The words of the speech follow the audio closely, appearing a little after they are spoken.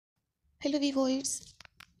Hello viewers,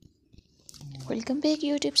 welcome back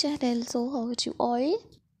YouTube channel. So how are you all?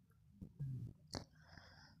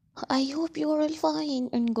 I hope you are all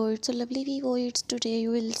fine and good. So lovely viewers, today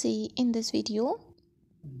you will see in this video.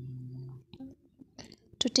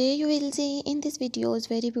 Is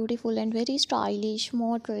very beautiful and very stylish,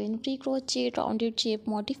 modern, free crochet rounded shape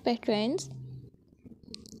motif patterns.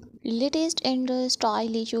 Latest and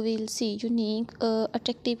stylish, you will see unique,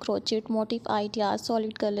 attractive crochet motif ideas,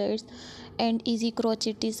 solid colors, and easy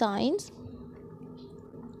crochet designs.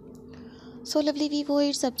 So lovely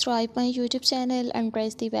viewers, subscribe my YouTube channel and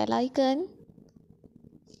press the bell icon.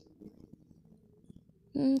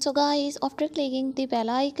 So guys, after clicking the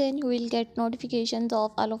bell icon, you will get notifications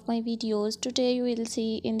of all of my videos. Today you will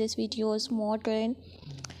see in this videos modern,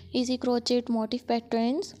 easy crochet motif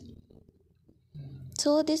patterns.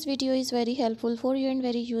 So this video is very helpful for you and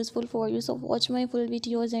very useful for you. So watch my full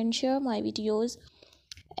videos and share my videos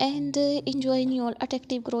and enjoy new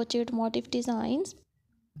attractive crochet motif designs.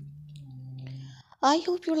 I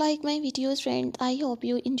hope you like my videos, friends. I hope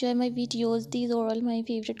you enjoy my videos. These are all my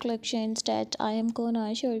favorite collections that I am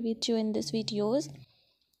gonna share with you in these videos.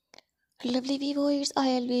 Lovely viewers,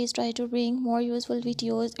 I always try to bring more useful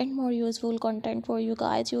videos and more useful content for you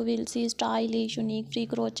guys. You will see stylish, unique, free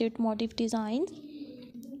crochet motif designs.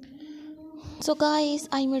 So guys,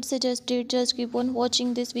 I might suggest it just keep on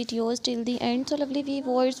watching these videos till the end. So lovely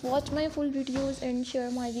viewers, watch my full videos and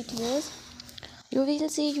share my videos. You will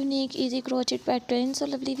see unique easy crochet patterns. So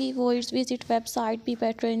lovely viewers, visit website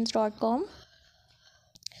bpatterns.com.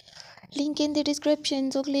 Link in the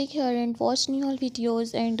description. So click here and watch new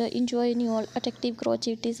videos and enjoy new attractive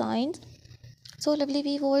crochet designs. So lovely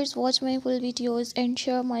viewers, watch my full videos and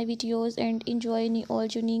share my videos and enjoy new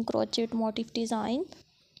unique crochet motif design.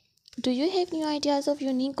 Do you have new ideas of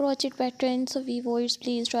unique crochet patterns? So viewers,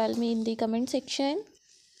 please tell me in the comment section.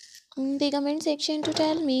 To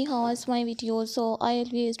tell me how was my videos, so I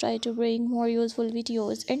always try to bring more useful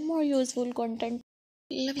videos and more useful content.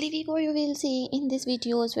 Lovely viewer, you will see in this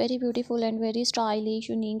videos very beautiful and very stylish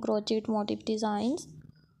unique crochet motif designs.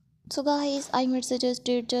 So guys, I might suggest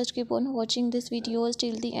it just keep on watching these videos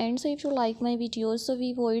till the end. So if you like my videos, so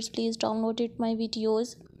viewers, please download it my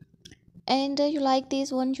videos. And you like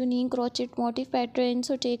this one unique crochet motif pattern,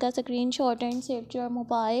 so take a screenshot and save to your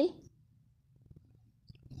mobile.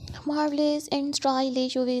 Marvelous and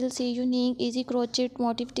stylish, you will see unique easy crochet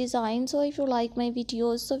motif design. So if you like my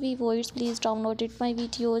videos, so viewers, please download it my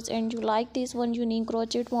videos and you like this one unique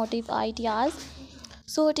crochet motif ideas,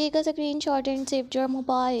 so take a screenshot and save your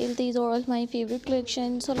mobile. These are all my favorite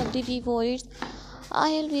collections. So lovely viewers,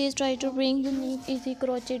 I always try to bring unique easy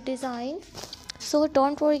crochet design. So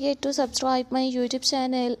don't forget to subscribe my YouTube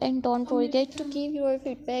channel and don't forget to give your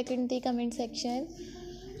feedback in the comment section.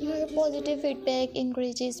 Your positive feedback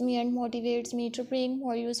encourages me and motivates me to bring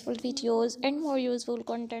more useful videos and more useful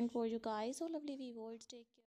content for you guys. So lovely viewers, take care.